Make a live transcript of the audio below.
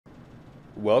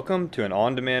Welcome to an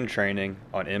on-demand training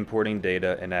on importing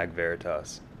data in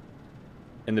AgVeritas.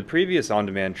 In the previous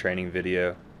on-demand training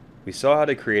video, we saw how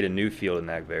to create a new field in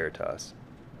AgVeritas.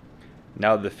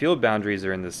 Now that the field boundaries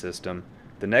are in the system,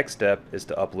 the next step is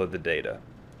to upload the data.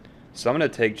 So I'm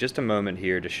going to take just a moment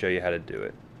here to show you how to do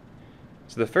it.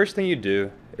 So the first thing you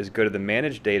do is go to the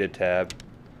Manage Data tab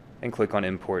and click on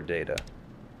Import Data.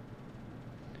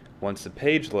 Once the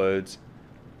page loads,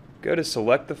 go to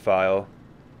select the file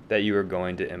that you are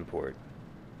going to import.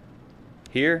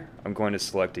 Here, I'm going to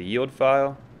select a yield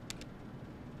file.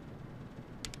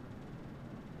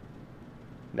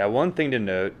 Now, one thing to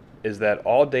note is that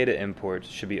all data imports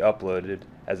should be uploaded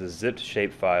as a zipped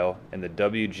shapefile in the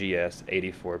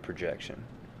WGS84 projection.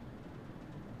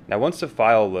 Now, once the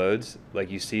file loads,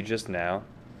 like you see just now,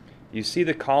 you see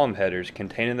the column headers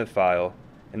contained in the file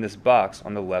in this box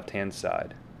on the left-hand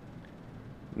side.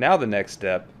 Now the next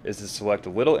step is to select a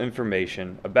little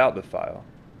information about the file.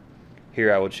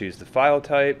 Here I will choose the file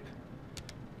type,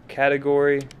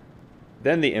 category,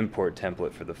 then the import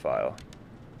template for the file.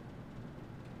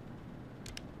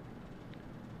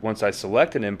 Once I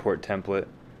select an import template,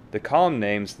 the column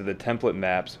names to the template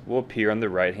maps will appear on the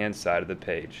right-hand side of the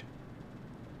page,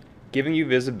 giving you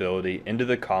visibility into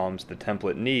the columns the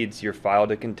template needs your file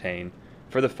to contain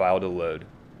for the file to load.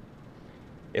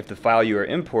 If the file you are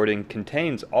importing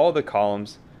contains all the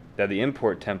columns that the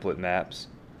import template maps,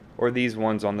 or these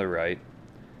ones on the right,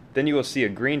 then you will see a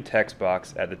green text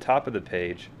box at the top of the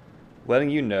page letting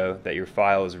you know that your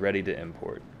file is ready to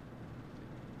import.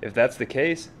 If that's the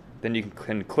case, then you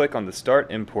can click on the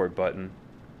Start Import button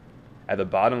at the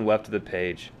bottom left of the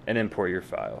page and import your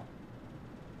file.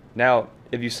 Now,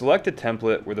 if you select a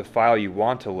template where the file you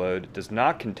want to load does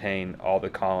not contain all the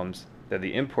columns that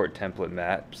the import template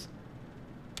maps,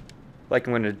 like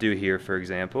I'm going to do here for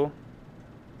example,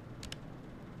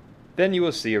 then you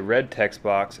will see a red text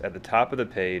box at the top of the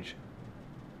page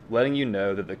letting you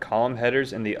know that the column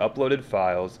headers in the uploaded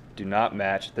files do not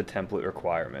match the template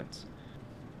requirements.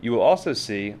 You will also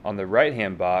see on the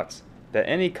right-hand box that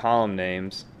any column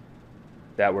names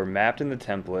that were mapped in the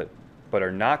template but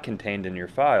are not contained in your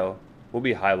file will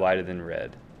be highlighted in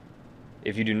red.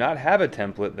 If you do not have a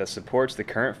template that supports the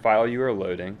current file you are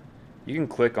loading, you can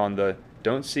click on the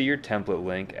Don't See Your Template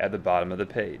link at the bottom of the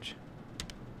page.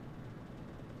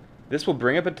 This will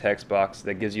bring up a text box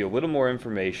that gives you a little more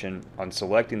information on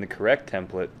selecting the correct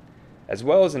template, as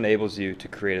well as enables you to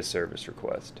create a service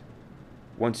request.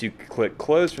 Once you click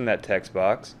Close from that text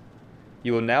box,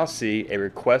 you will now see a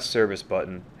Request Service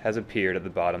button has appeared at the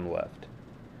bottom left.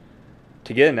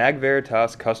 To get an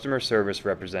AgVeritas customer service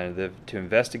representative to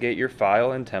investigate your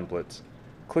file and templates,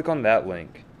 click on that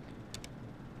link.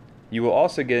 You will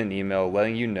also get an email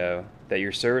letting you know that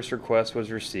your service request was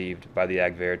received by the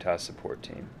AgVeritas support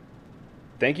team.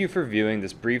 Thank you for viewing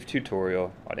this brief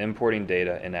tutorial on importing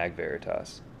data in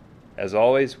AgVeritas. As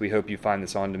always, we hope you find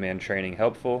this on-demand training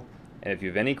helpful, and if you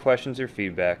have any questions or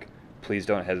feedback, please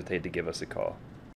don't hesitate to give us a call.